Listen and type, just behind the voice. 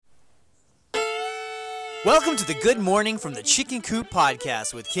Welcome to the Good Morning from the Chicken Coop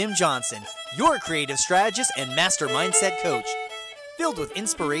podcast with Kim Johnson, your creative strategist and master mindset coach. Filled with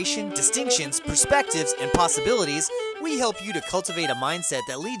inspiration, distinctions, perspectives, and possibilities, we help you to cultivate a mindset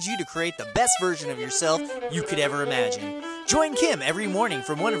that leads you to create the best version of yourself you could ever imagine. Join Kim every morning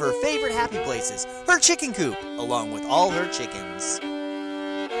from one of her favorite happy places, her chicken coop, along with all her chickens.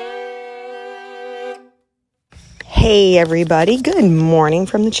 Hey everybody, good morning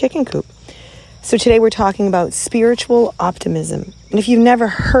from the chicken coop. So today we're talking about spiritual optimism. And if you've never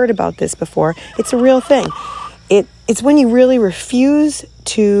heard about this before, it's a real thing. It's when you really refuse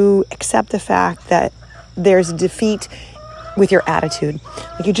to accept the fact that there's defeat with your attitude.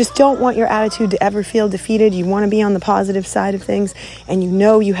 Like you just don't want your attitude to ever feel defeated. You want to be on the positive side of things, and you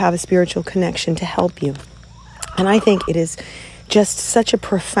know you have a spiritual connection to help you. And I think it is just such a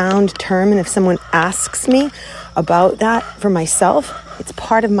profound term, and if someone asks me about that for myself, it's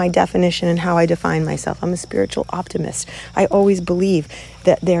part of my definition and how I define myself. I'm a spiritual optimist. I always believe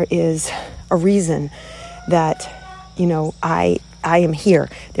that there is a reason that, I am here.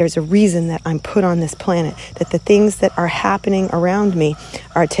 There's a reason that I'm put on this planet, that the things that are happening around me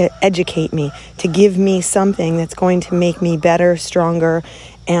are to educate me, to give me something that's going to make me better, stronger,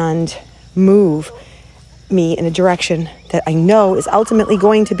 and move me in a direction that I know is ultimately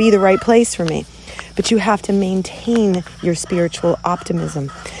going to be the right place for me. But you have to maintain your spiritual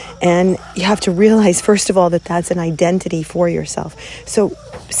optimism. And you have to realize, first of all, that that's an identity for yourself. So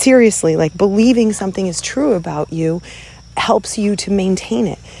seriously, believing something is true about you helps you to maintain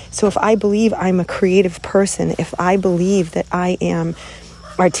it. So if I believe I'm a creative person, if I believe that I am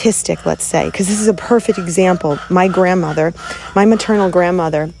artistic, let's say, because this is a perfect example. My maternal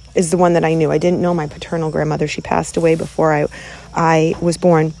grandmother is the one that I knew. I didn't know my paternal grandmother. She passed away before I was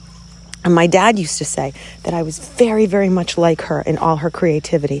born. And my dad used to say that I was very, very much like her in all her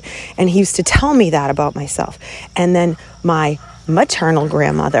creativity. And he used to tell me that about myself. And then my maternal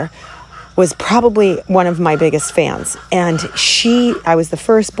grandmother was probably one of my biggest fans. And I was the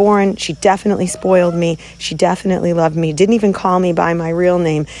firstborn. She definitely spoiled me. She definitely loved me. Didn't even call me by my real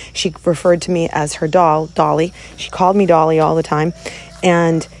name. She referred to me as her doll, Dolly. She called me Dolly all the time.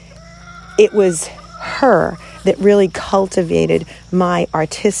 And it was her that really cultivated my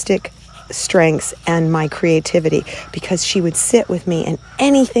artistic strengths and my creativity, because she would sit with me and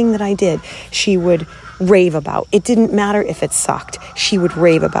anything that I did, she would rave about. It didn't matter if it sucked. She would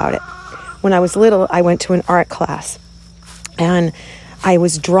rave about it. When I was little, I went to an art class and I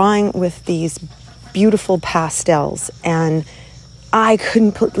was drawing with these beautiful pastels, and I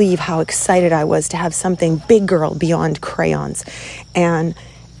couldn't believe how excited I was to have something big girl beyond crayons. And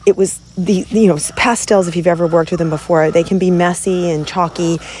it was pastels, if you've ever worked with them before, they can be messy and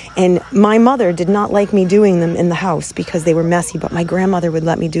chalky. And my mother did not like me doing them in the house because they were messy, but my grandmother would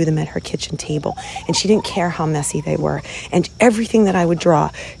let me do them at her kitchen table. And she didn't care how messy they were. And everything that I would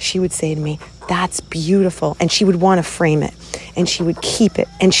draw, she would say to me, "That's beautiful." And she would want to frame it. And she would keep it.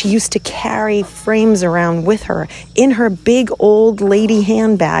 And she used to carry frames around with her in her big old lady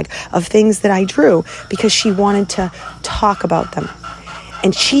handbag of things that I drew, because she wanted to talk about them.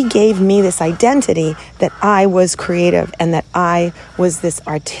 And she gave me this identity that I was creative and that I was this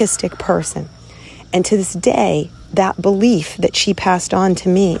artistic person. And to this day, that belief that she passed on to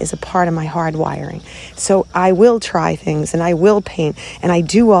me is a part of my hardwiring. So I will try things and I will paint and I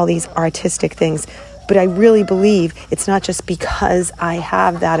do all these artistic things. But I really believe it's not just because I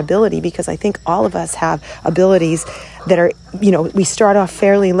have that ability, because I think all of us have abilities that are, we start off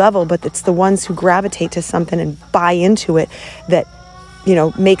fairly level, but it's the ones who gravitate to something and buy into it that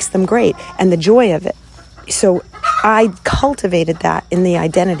makes them great, and the joy of it. So I cultivated that in the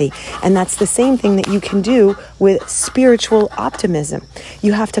identity. And that's the same thing that you can do with spiritual optimism.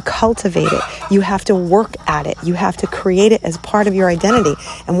 You have to cultivate it. You have to work at it. You have to create it as part of your identity.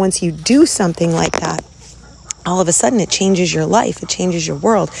 And once you do something like that, all of a sudden it changes your life. It changes your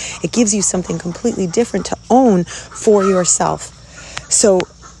world. It gives you something completely different to own for yourself. So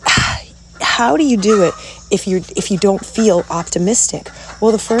how do you do it if you don't feel optimistic?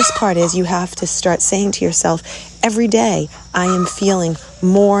 Well, the first part is you have to start saying to yourself, every day I am feeling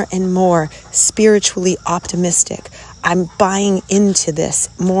more and more spiritually optimistic. I'm buying into this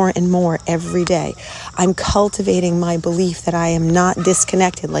more and more every day. I'm cultivating my belief that I am not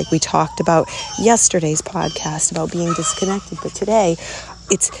disconnected, like we talked about yesterday's podcast about being disconnected. But today,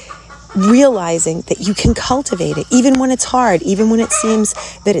 it's realizing that you can cultivate it, even when it's hard, even when it seems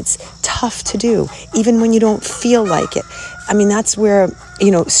that it's tough to do, even when you don't feel like it. I mean, that's where,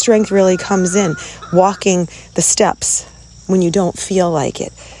 strength really comes in. Walking the steps when you don't feel like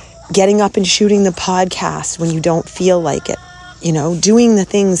it. Getting up and shooting the podcast when you don't feel like it. doing the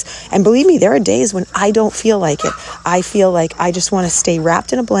things. And believe me, there are days when I don't feel like it. I feel like I just want to stay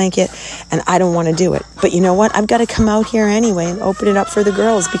wrapped in a blanket and I don't want to do it. But you know what? I've got to come out here anyway and open it up for the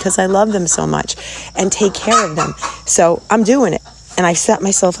girls because I love them so much and take care of them. So I'm doing it, and I set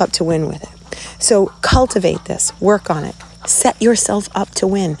myself up to win with it. So cultivate this, work on it. Set yourself up to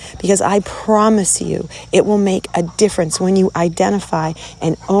win, because I promise you it will make a difference when you identify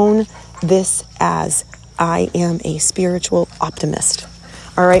and own this as I am a spiritual optimist.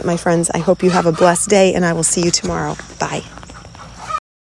 All right, my friends, I hope you have a blessed day, and I will see you tomorrow. Bye.